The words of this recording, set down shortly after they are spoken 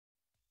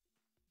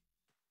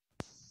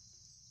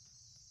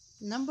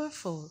Number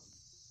 4.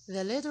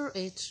 The letter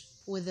H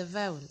with the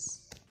vowels.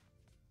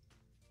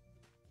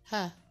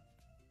 Ha,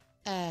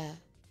 a,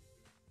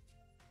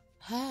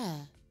 ha,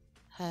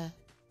 ha,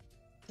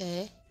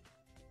 he,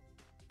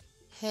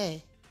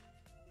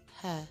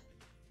 ha,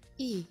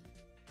 I,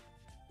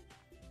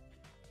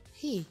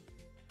 he,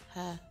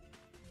 ha,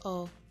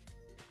 o,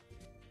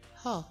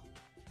 ha,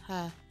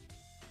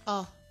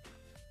 o,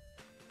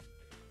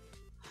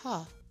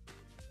 ha,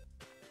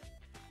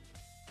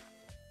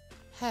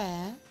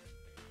 hat,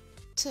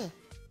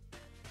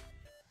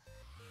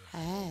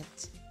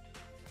 hat,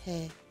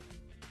 he,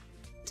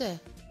 t,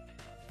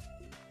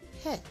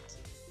 het,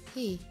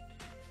 he,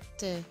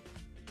 t,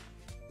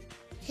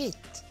 hit,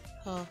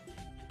 ha,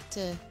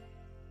 t,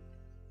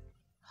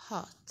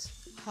 hot,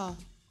 ha,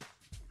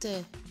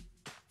 t,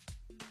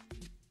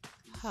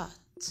 hot.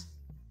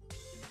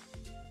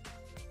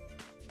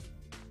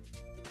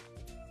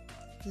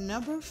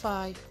 Number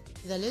 5.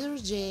 The letter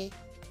J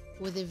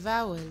with the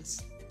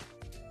vowels.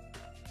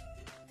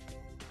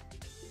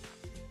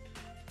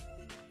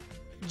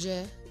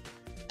 J,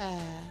 a,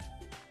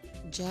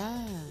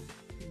 ja,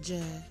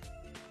 j,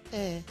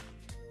 e,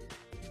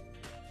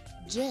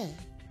 j,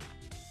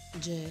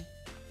 j,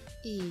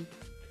 I,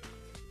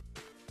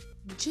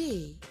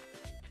 J,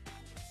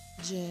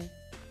 j,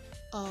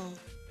 o,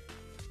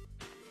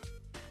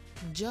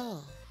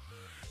 ja,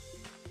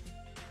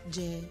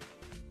 j,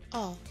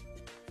 o,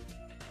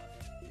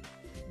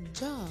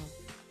 ja,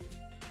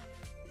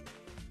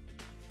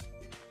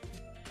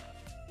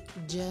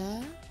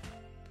 j,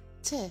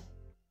 t,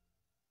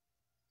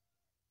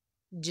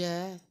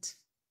 jet,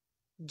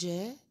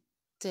 j,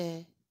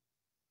 t,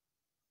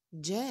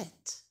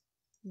 jet,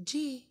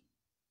 g,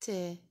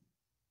 t,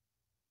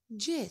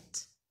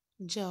 jet,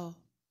 ja,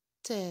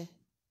 t,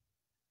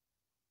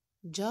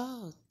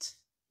 jot,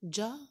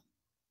 ja,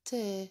 t,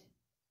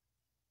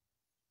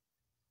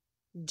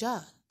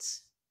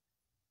 jot.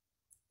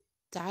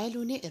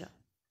 تعالوا نقرأ.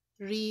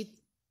 Read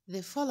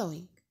the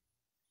following.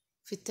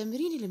 في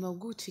التمرين اللي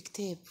موجود في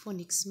كتاب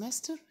فونكس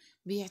ماستر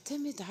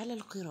بيعتمد على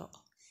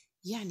القراءة،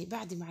 يعني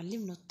بعد ما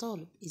علمنا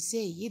الطالب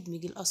ازاي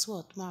يدمج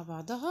الأصوات مع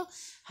بعضها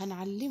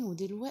هنعلمه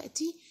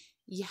دلوقتي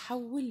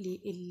يحول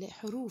لي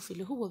الحروف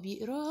اللي هو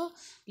بيقراها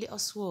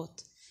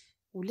لأصوات،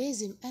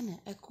 ولازم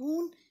أنا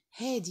أكون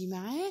هادي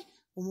معاه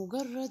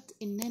ومجرد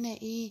إن أنا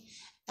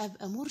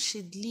أبقى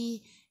مرشد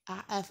ليه،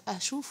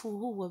 أشوفه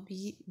هو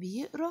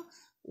بيقرأ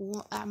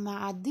وما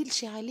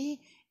عدلش عليه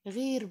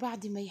غير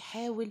بعد ما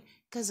يحاول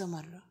كذا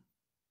مرة.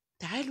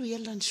 تعالوا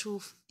يلا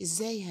نشوف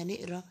ازاي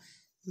هنقرأ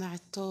مع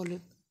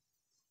الطالب.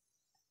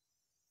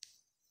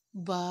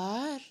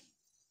 بار،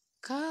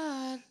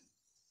 كار،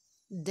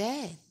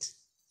 داد،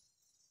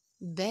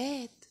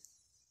 باد،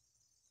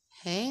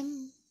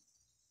 hen,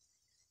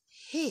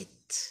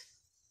 hit,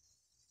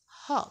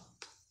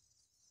 hop,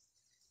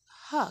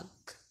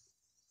 hug,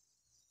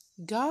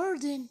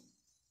 garden,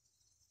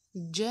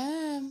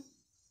 jam,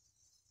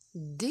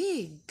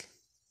 dig,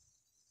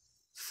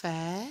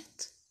 fat,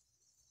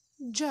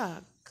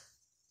 jug,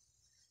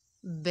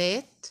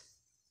 bit,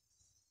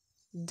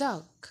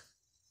 dog.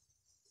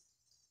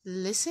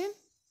 Listen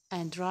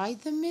and write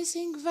the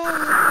missing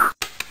vowel.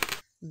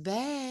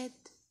 bad.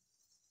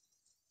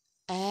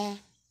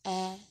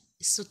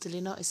 الصوت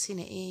اللي ناقص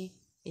هنا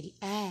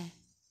الآ.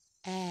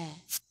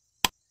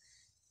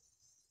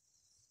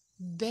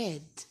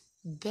 bad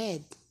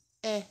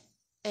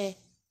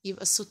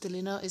يبقى الصوت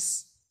اللي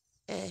ناقص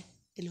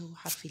اللي هو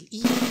حرف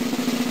الإي.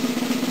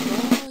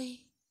 باي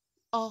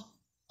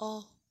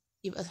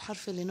يبقى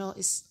الحرف اللي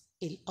ناقص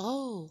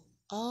الأو.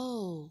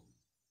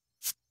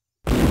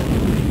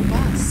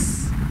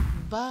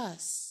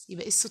 باس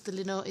يبقى الصوت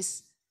اللي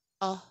ناقص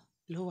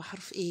اللي هو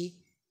حرف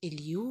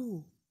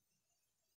اليو.